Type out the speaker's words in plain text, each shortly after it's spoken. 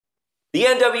The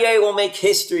NWA will make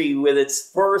history with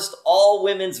its first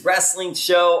all-women's wrestling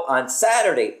show on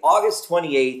Saturday, August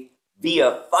 28th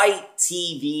via FITE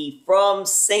TV from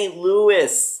St.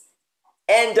 Louis.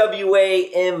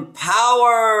 NWA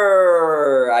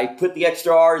EmPowerrr, I put the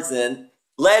extra R's in,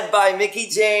 led by Mickie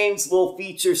James, will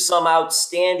feature some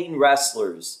outstanding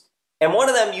wrestlers. And one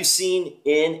of them you've seen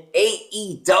in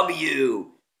AEW.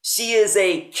 She is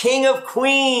a king of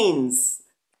queens,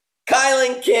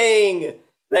 KiLynn King.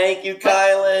 Thank you,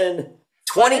 KiLynn.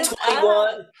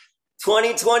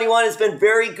 2021 has been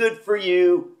very good for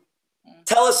you.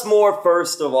 Tell us more,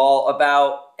 first of all,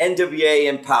 about NWA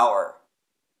EmPowerrr.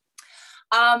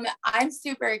 I'm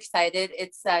super excited.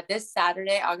 It's this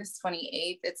Saturday, August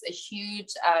 28th. It's a huge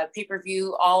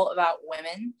pay-per-view all about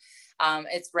women.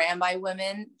 It's ran by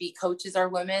women. The coaches are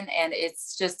women, and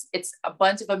it's a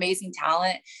bunch of amazing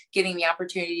talent getting the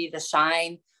opportunity to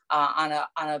shine on a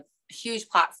huge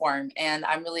platform. And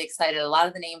I'm really excited. A lot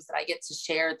of the names that I get to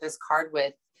share this card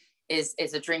with is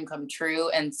a dream come true.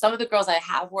 And some of the girls I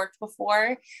have worked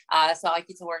before, so I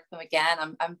get to work them again.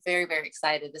 I'm very, very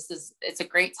excited. It's a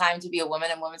great time to be a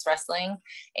woman in women's wrestling,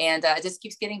 and it just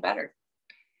keeps getting better.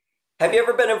 Have you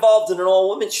ever been involved in an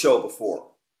all-women show before?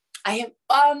 I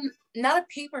have not a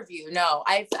pay-per-view. No,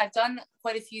 I've done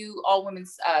quite a few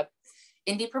all-women's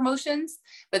indie promotions,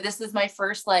 but this is my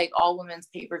first like all-women's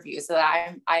pay-per-view. So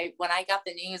I when I got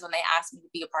the news, when they asked me to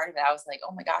be a part of it, I was like,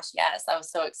 oh my gosh, yes! I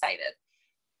was so excited.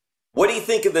 What do you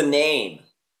think of the name?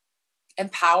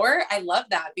 EmPowerrr. I love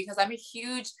that because I'm a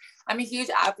huge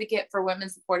advocate for women,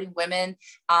 supporting women.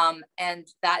 And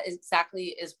that is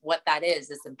exactly what that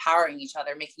is empowering each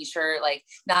other, making sure like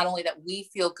not only that we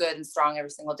feel good and strong every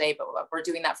single day, but we're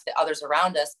doing that for the others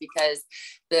around us, because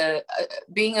the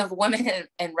being a woman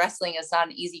in wrestling is not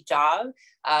an easy job.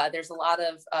 There's a lot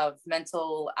of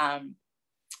mental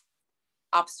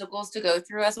obstacles to go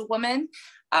through as a woman.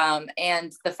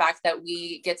 And the fact that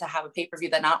we get to have a pay-per-view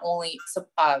that not only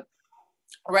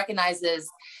recognizes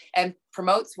and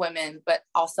promotes women, but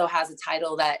also has a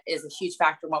title that is a huge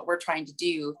factor in what we're trying to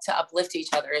do to uplift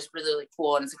each other is really, really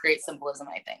cool. And it's a great symbolism,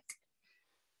 I think.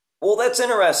 Well, that's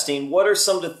interesting. What are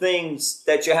some of the things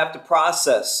that you have to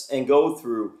process and go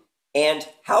through? And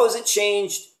how has it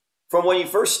changed from when you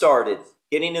first started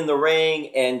getting in the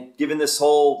ring and giving this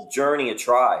whole journey a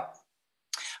try?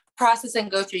 Process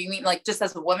and go through, you mean like just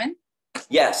as a woman?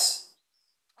 Yes.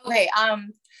 Okay.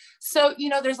 So,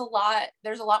 there's a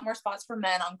lot more spots for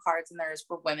men on cards than there is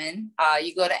for women.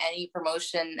 You go to any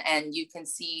promotion and you can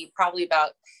see probably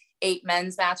about 8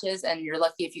 men's matches, and you're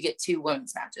lucky if you get 2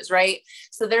 women's matches, right?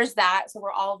 So there's that. So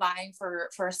we're all vying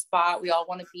for a spot. We all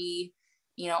want to be,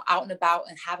 out and about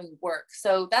and having work.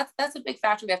 So that's a big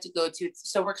factor we have to go to.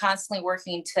 So we're constantly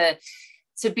working to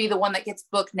be the one that gets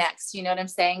booked next. You know what I'm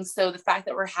saying? So the fact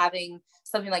that we're having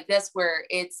something like this, where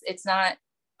it's not,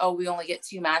 oh, we only get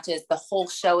 2 matches, the whole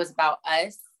show is about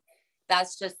us.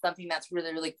 That's just something that's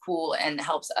really, really cool and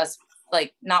helps us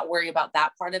like not worry about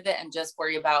that part of it and just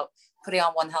worry about putting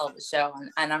on one hell of a show.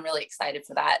 And I'm really excited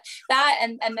for that.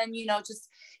 And then, just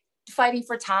fighting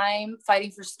for time,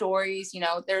 fighting for stories.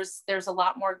 There's a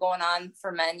lot more going on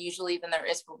for men usually than there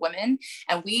is for women.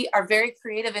 And we are very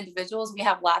creative individuals. We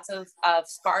have lots of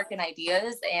spark and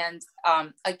ideas. And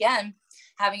again,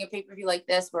 having a pay-per-view like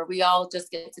this where we all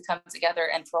just get to come together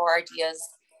and throw our ideas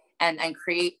and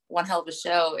create one hell of a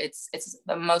show, it's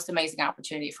the most amazing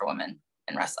opportunity for women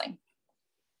in wrestling.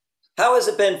 How has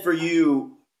it been for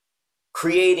you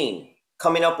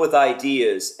coming up with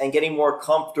ideas and getting more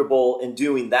comfortable in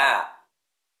doing that?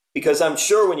 Because I'm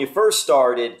sure when you first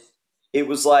started, it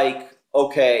was like,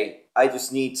 okay, I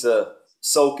just need to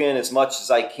soak in as much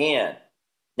as I can.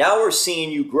 Now we're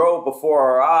seeing you grow before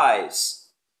our eyes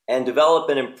and develop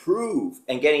and improve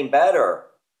and getting better.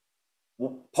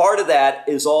 Part of that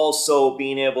is also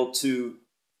being able to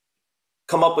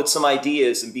come up with some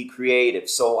ideas and be creative.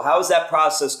 So how has that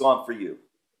process gone for you?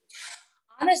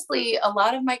 Honestly, a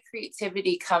lot of my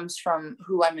creativity comes from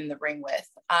who I'm in the ring with.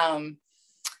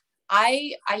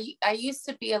 I used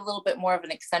to be a little bit more of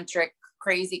an eccentric,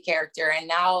 crazy character, and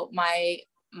now my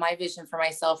vision for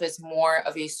myself is more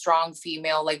of a strong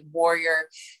female, like warrior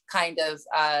kind of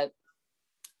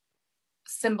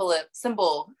symbol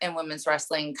in women's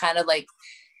wrestling, kind of like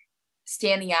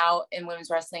standing out in women's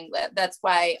wrestling. That's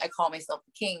why I call myself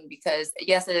the King, because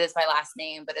yes, it is my last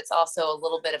name, but it's also a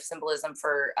little bit of symbolism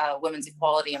for women's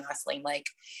equality in wrestling. Like,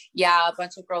 yeah, a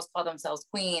bunch of girls call themselves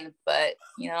queen, but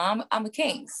I'm a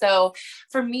king. So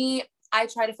for me, I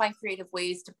try to find creative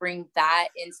ways to bring that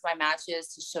into my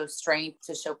matches, to show strength,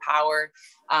 to show power,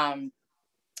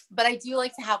 but I do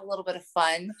like to have a little bit of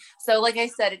fun. So like I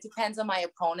said, it depends on my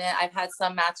opponent. I've had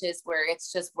some matches where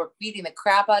it's just, we're beating the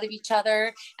crap out of each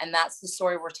other. And that's the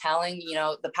story we're telling, you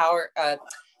know, the power,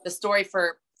 the story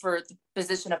for the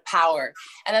position of power.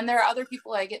 And then there are other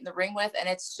people I get in the ring with, and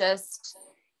it's just,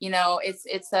 you know,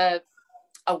 it's a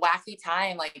wacky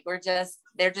time. Like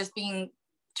they're just being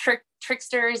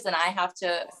tricksters, and I have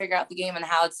to figure out the game and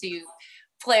how to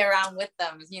play around with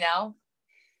them, you know?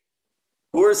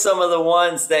 Who are some of the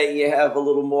ones that you have a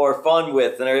little more fun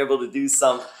with and are able to do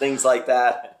some things like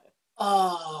that?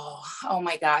 Oh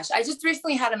my gosh. I just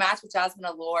recently had a match with Jazmin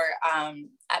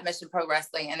at Mission Pro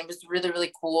Wrestling, and it was really,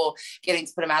 really cool getting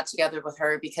to put a match together with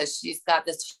her because she's got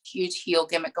this huge heel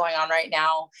gimmick going on right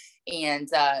now. And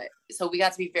so we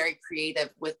got to be very creative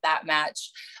with that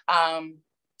match. Oh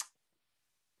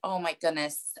my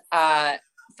goodness. Rosa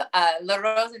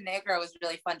Negra was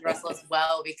really fun to wrestle as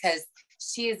well because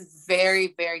she is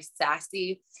very, very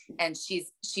sassy, and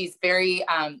she's very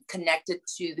connected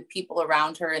to the people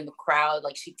around her in the crowd.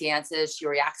 Like, she dances, she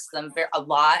reacts to them a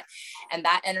lot, and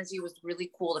that energy was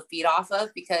really cool to feed off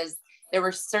of because there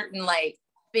were certain like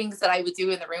things that I would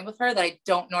do in the ring with her that I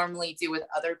don't normally do with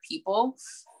other people.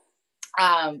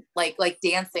 Like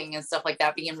dancing and stuff like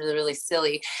that, being really, really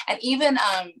silly. And even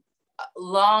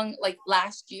like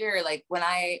last year, like when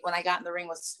I got in the ring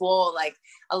with Swole, like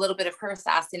a little bit of her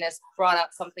sassiness brought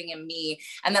out something in me.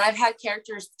 And then I've had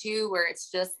characters too where it's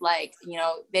just like, you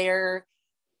know,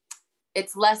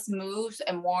 it's less moves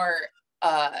and more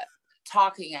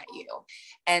talking at you.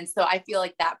 And so I feel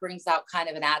like that brings out kind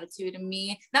of an attitude in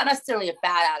me, not necessarily a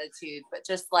bad attitude, but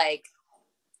just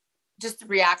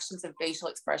reactions and facial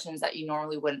expressions that you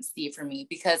normally wouldn't see from me,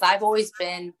 because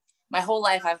my whole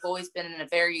life, I've always been in a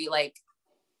very like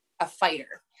a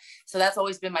fighter. So that's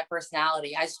always been my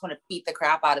personality. I just want to beat the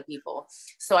crap out of people.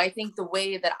 So I think the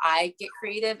way that I get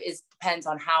creative depends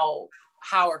on how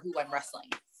or who I'm wrestling.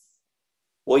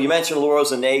 Well, you mentioned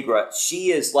Rosa Negra.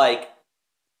 She is like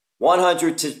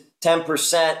 100 to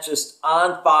 10% just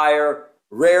on fire,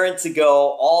 raring to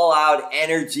go, all out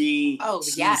energy. Oh,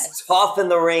 She's yes. tough in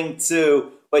the ring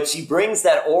too. But she brings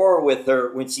that aura with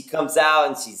her when she comes out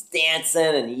and she's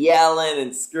dancing and yelling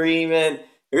and screaming.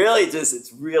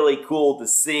 It's really cool to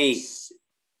see.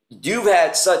 You've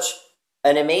had such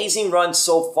an amazing run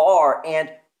so far.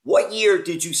 And what year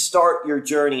did you start your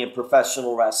journey in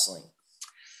professional wrestling?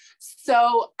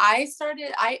 So I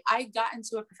got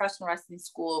into a professional wrestling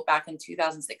school back in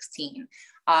 2016.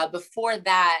 Before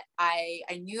that, I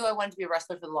knew I wanted to be a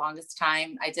wrestler for the longest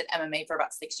time. I did MMA for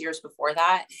about 6 years before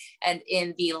that. And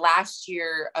in the last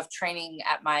year of training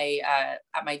at my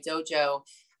dojo,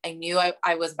 I knew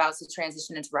I was about to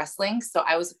transition into wrestling. So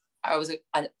I was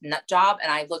a nut job,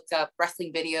 and I looked up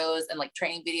wrestling videos and like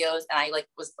training videos, and I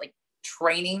was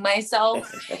training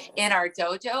myself in our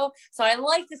dojo. So I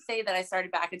like to say that I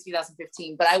started back in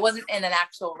 2015, but I wasn't in an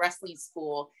actual wrestling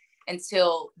school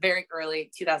until very early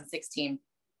 2016.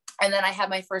 And then I had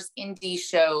my first indie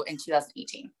show in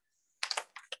 2018.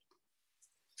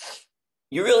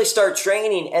 You really start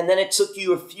training, and then it took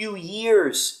you a few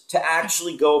years to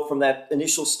actually go from that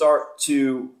initial start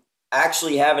to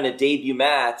actually having a debut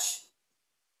match.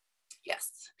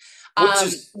 Yes.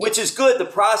 Which is good. The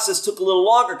process took a little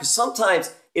longer because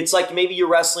sometimes it's like maybe you're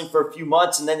wrestling for a few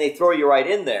months and then they throw you right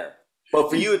in there. But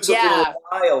for you, it took a little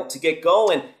while to get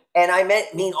going. And I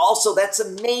mean, also, that's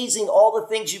amazing, all the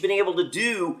things you've been able to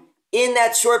do in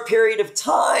that short period of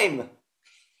time.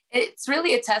 It's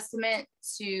really a testament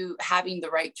to having the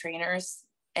right trainers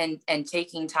and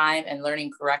taking time and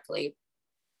learning correctly.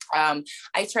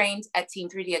 I trained at Team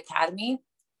 3D Academy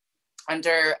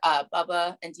under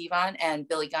Bubba and Devon and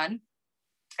Billy Gunn,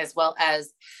 as well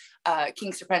as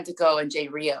King Serpentico and Jay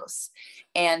Rios.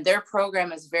 And their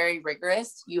program is very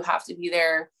rigorous. You have to be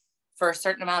there for a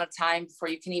certain amount of time before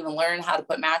you can even learn how to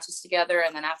put matches together.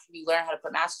 And then after you learn how to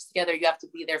put matches together, you have to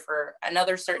be there for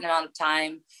another certain amount of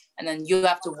time. And then you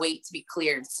have to wait to be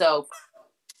cleared. So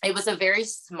it was a very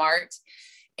smart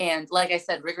and, like I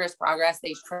said, rigorous progress.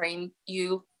 They trained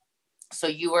you so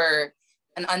you were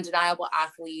an undeniable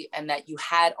athlete and that you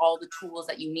had all the tools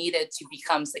that you needed to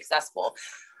become successful.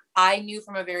 I knew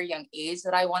from a very young age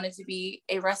that I wanted to be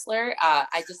a wrestler.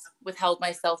 I just withheld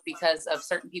myself because of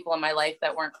certain people in my life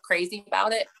that weren't crazy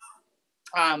about it.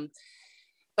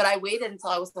 But I waited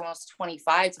until I was almost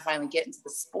 25 to finally get into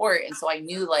the sport. And so I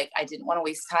knew I didn't want to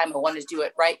waste time. I wanted to do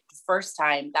it right the first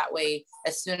time. That way,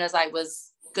 as soon as I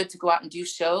was good to go out and do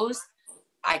shows,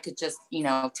 I could just,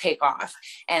 take off.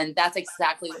 And that's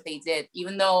exactly what they did.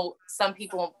 Even though some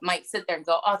people might sit there and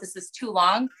go, oh, this is too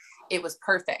long. It was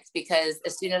perfect because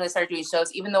as soon as I started doing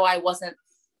shows, even though I wasn't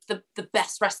the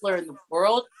best wrestler in the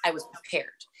world, I was prepared.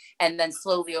 And then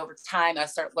slowly over time, I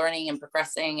start learning and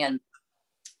progressing and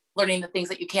learning the things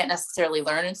that you can't necessarily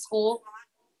learn in school.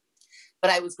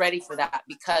 But I was ready for that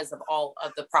because of all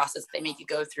of the process they make you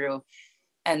go through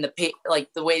and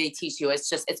the way they teach you.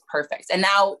 It's perfect. And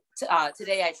now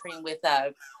today I train with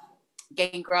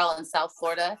Gangrel in South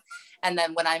Florida. And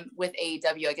then when I'm with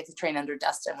AEW, I get to train under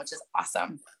Dustin, which is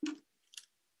awesome.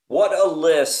 What a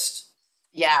list.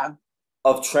 Yeah.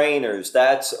 Of trainers.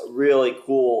 That's really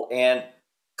cool. And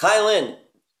KiLynn,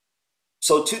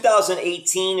 so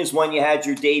 2018 is when you had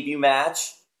your debut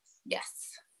match. Yes.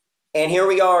 And here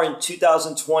we are in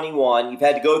 2021. We've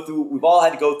all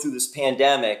had to go through this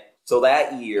pandemic. So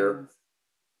that year,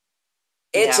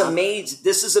 it's amazing.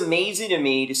 This is amazing to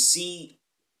me to see,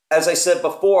 as I said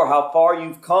before, how far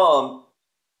you've come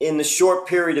in the short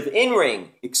period of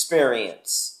in-ring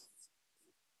experience.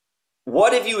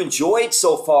 What have you enjoyed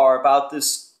so far about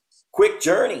this quick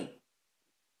journey?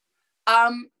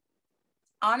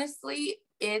 Honestly,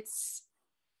 it's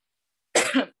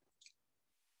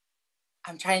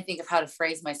I'm trying to think of how to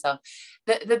phrase myself.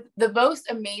 The most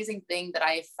amazing thing that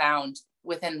I have found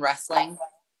within wrestling,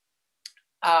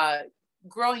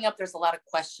 growing up, there's a lot of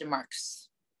question marks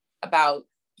about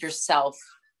yourself,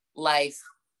 life,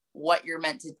 what you're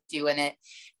meant to do in it.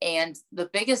 And the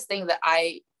biggest thing that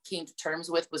I came to terms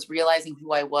with was realizing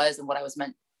who I was and what I was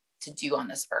meant to do on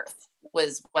this earth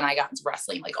was when I got into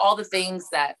wrestling. Like all the things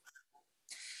that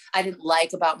I didn't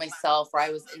like about myself or I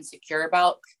was insecure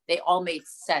about, they all made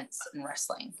sense in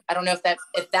wrestling. I don't know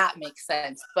if that makes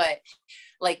sense, but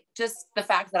like just the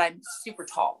fact that I'm super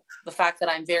tall, the fact that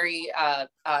I'm very,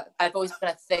 I've always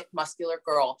been a thick, muscular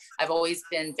girl. I've always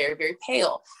been very, very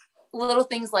pale. Little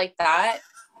things like that.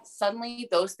 Suddenly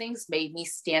those things made me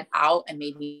stand out and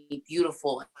made me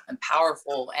beautiful and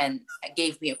powerful and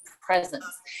gave me a presence.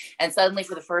 And suddenly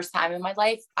for the first time in my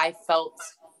life, I felt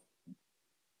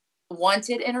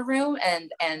wanted in a room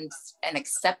and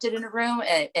accepted in a room,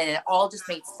 and it all just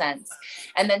made sense.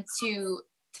 And then to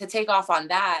take off on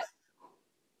that,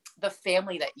 the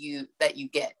family that you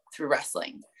get through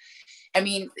wrestling. I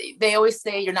mean, they always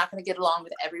say you're not going to get along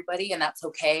with everybody, and that's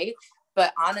okay.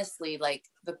 But honestly, like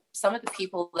some of the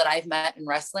people that I've met in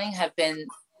wrestling have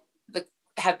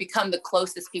become the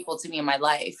closest people to me in my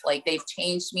life. Like they've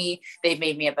changed me, they've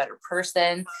made me a better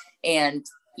person, and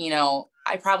you know,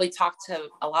 I probably talk to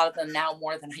a lot of them now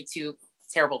more than I do,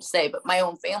 it's terrible to say, but my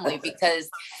own family, because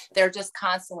they're just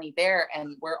constantly there.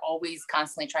 And we're always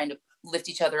constantly trying to lift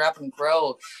each other up and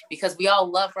grow, because we all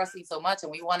love wrestling so much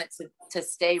and we want it to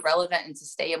stay relevant and to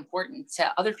stay important to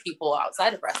other people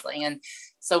outside of wrestling. And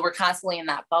so we're constantly in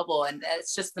that bubble, and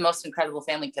it's just the most incredible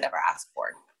family you could ever ask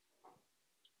for.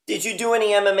 Did you do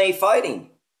any MMA fighting?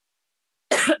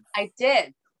 I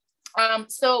did.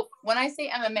 So when I say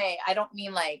MMA, I don't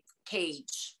mean like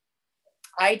cage.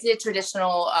 I did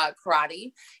traditional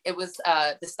karate. It was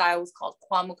the style was called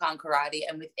Kwamukan karate,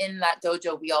 and within that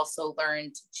dojo, we also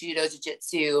learned judo,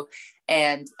 jiu-jitsu,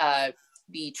 and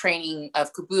the training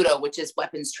of kabuto, which is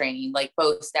weapons training, like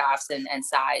bow staffs and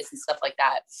sais and stuff like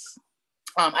that.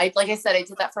 Like I said, I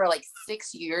did that for like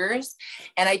 6 years,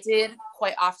 and I did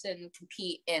quite often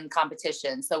compete in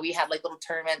competition. So we had like little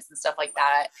tournaments and stuff like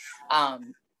that.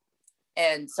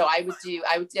 And so I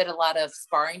did a lot of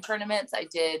sparring tournaments. I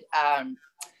did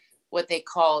what they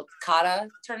call kata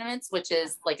tournaments, which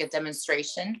is like a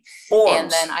demonstration. Forms.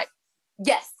 And then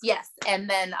yes. And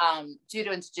then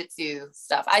judo and jiu-jitsu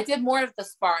stuff. I did more of the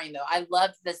sparring though. I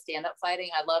loved the stand-up fighting.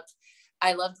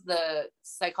 I loved the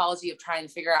psychology of trying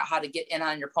to figure out how to get in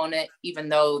on your opponent, even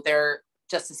though they're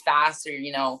just as fast or,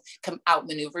 you know, come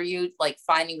outmaneuver you, like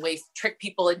finding ways to trick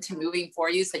people into moving for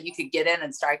you so you could get in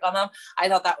and strike on them. I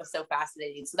thought that was so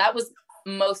fascinating. So that was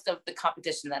most of the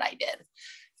competition that I did.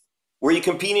 Were you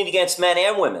competing against men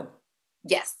and women?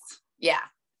 Yes. Yeah.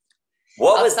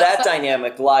 What was that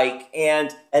dynamic like?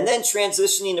 And then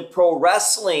transitioning to pro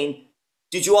wrestling,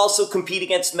 did you also compete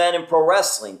against men in pro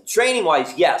wrestling? Training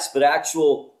wise, yes, but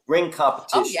actual ring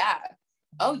competition.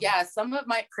 Oh yeah. Some of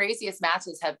my craziest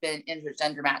matches have been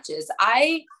intergender matches.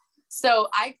 I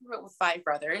grew up with 5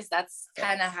 brothers. That's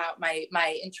kind of how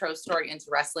my intro story into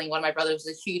wrestling. One of my brothers was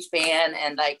a huge fan,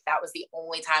 and like that was the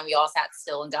only time we all sat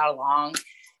still and got along,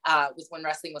 was when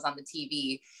wrestling was on the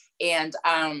TV. And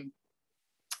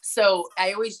so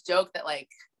I always joke that like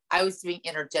I was doing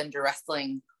intergender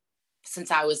wrestling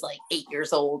since I was like 8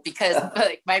 years old, because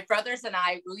like my brothers and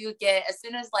I, we would get, as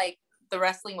soon as like the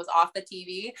wrestling was off the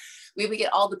TV, we would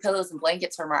get all the pillows and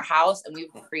blankets from our house, and we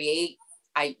would create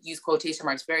I use quotation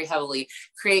marks very heavily,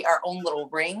 create our own little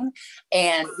ring.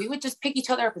 And we would just pick each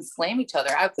other up and slam each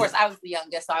other. Of course, I was the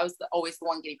youngest, so I was always the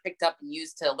one getting picked up and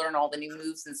used to learn all the new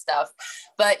moves and stuff.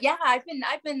 But yeah, I've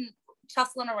been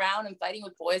tussling around and fighting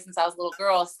with boys since I was a little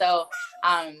girl. So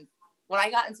when I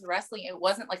got into wrestling, it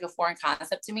wasn't like a foreign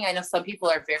concept to me. I know some people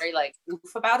are very like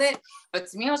oof about it, but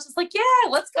to me, I was just like, yeah,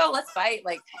 let's go, let's fight.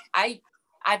 Like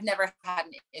I've never had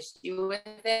an issue with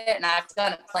it, and I've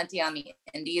done it plenty on the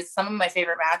indies. Some of my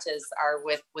favorite matches are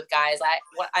with guys.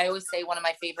 I always say one of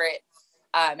my favorite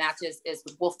matches is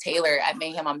with Wolf Taylor at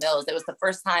Mayhem on Mills. It was the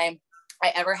first time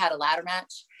I ever had a ladder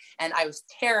match, and I was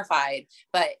terrified,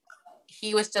 but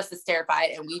he was just as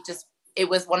terrified, and it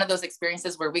was one of those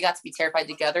experiences where we got to be terrified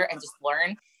together and just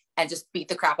learn and just beat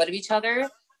the crap out of each other,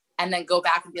 and then go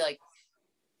back and be like,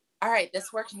 all right,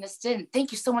 this worked and this didn't.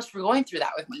 Thank you so much for going through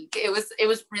that with me. It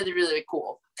was really, really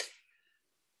cool.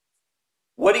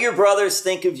 What do your brothers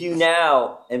think of you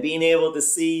now and being able to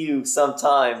see you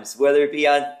sometimes, whether it be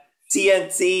on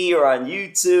TNT or on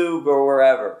YouTube or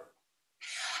wherever?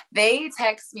 They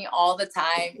text me all the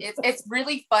time. It's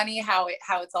really funny how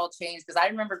it's all changed, because I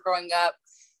remember growing up,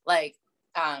 like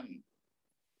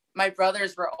my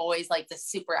brothers were always like the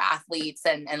super athletes,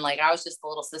 and like I was just the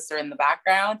little sister in the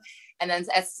background. And then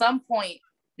at some point,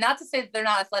 not to say that they're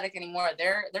not athletic anymore,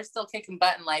 they're still kicking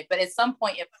butt in life, but at some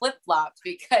point it flip-flopped,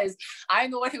 because I'm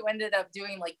the one who ended up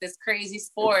doing like this crazy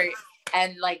sport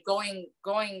and like going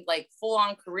like full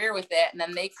on career with it. And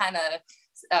then they kind of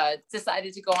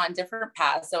decided to go on different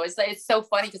paths. So it's so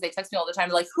funny, because they text me all the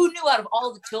time, like, who knew out of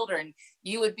all the children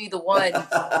you would be the one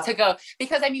to go?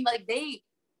 Because I mean, like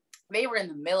they were in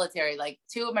the military. Like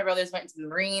 2 of my brothers went into the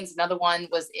Marines, another one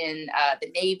was in the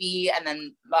Navy, and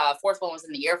then fourth one was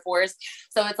in the Air Force.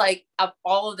 So it's like, of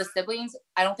all of the siblings,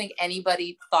 I don't think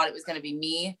anybody thought it was going to be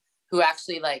me who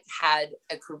actually like had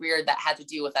a career that had to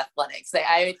do with athletics.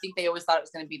 I think they always thought it was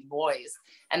going to be the boys.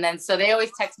 And then so they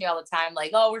always text me all the time,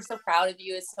 like, oh, we're so proud of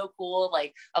you, it's so cool,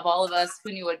 like, of all of us,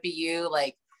 who knew it'd be you?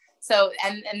 Like, so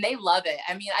and they love it.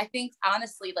 I mean, I think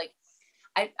honestly, like,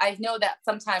 I know that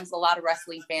sometimes a lot of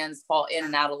wrestling fans fall in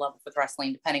and out of love with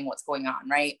wrestling depending what's going on,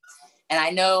 right? And I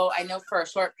know for a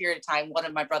short period of time, one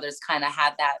of my brothers kind of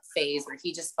had that phase where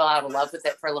he just fell out of love with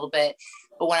it for a little bit.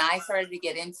 But when I started to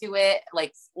get into it,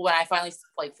 like when I finally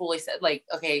like fully said, like,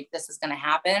 okay, this is going to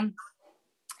happen,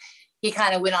 he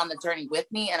kind of went on the journey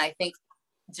with me. And I think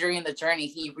during the journey,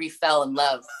 he refell in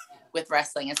love with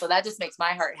wrestling. And so that just makes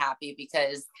my heart happy,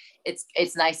 because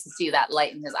it's nice to see that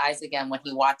light in his eyes again when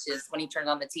he turns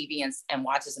on the TV and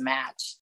watches a match.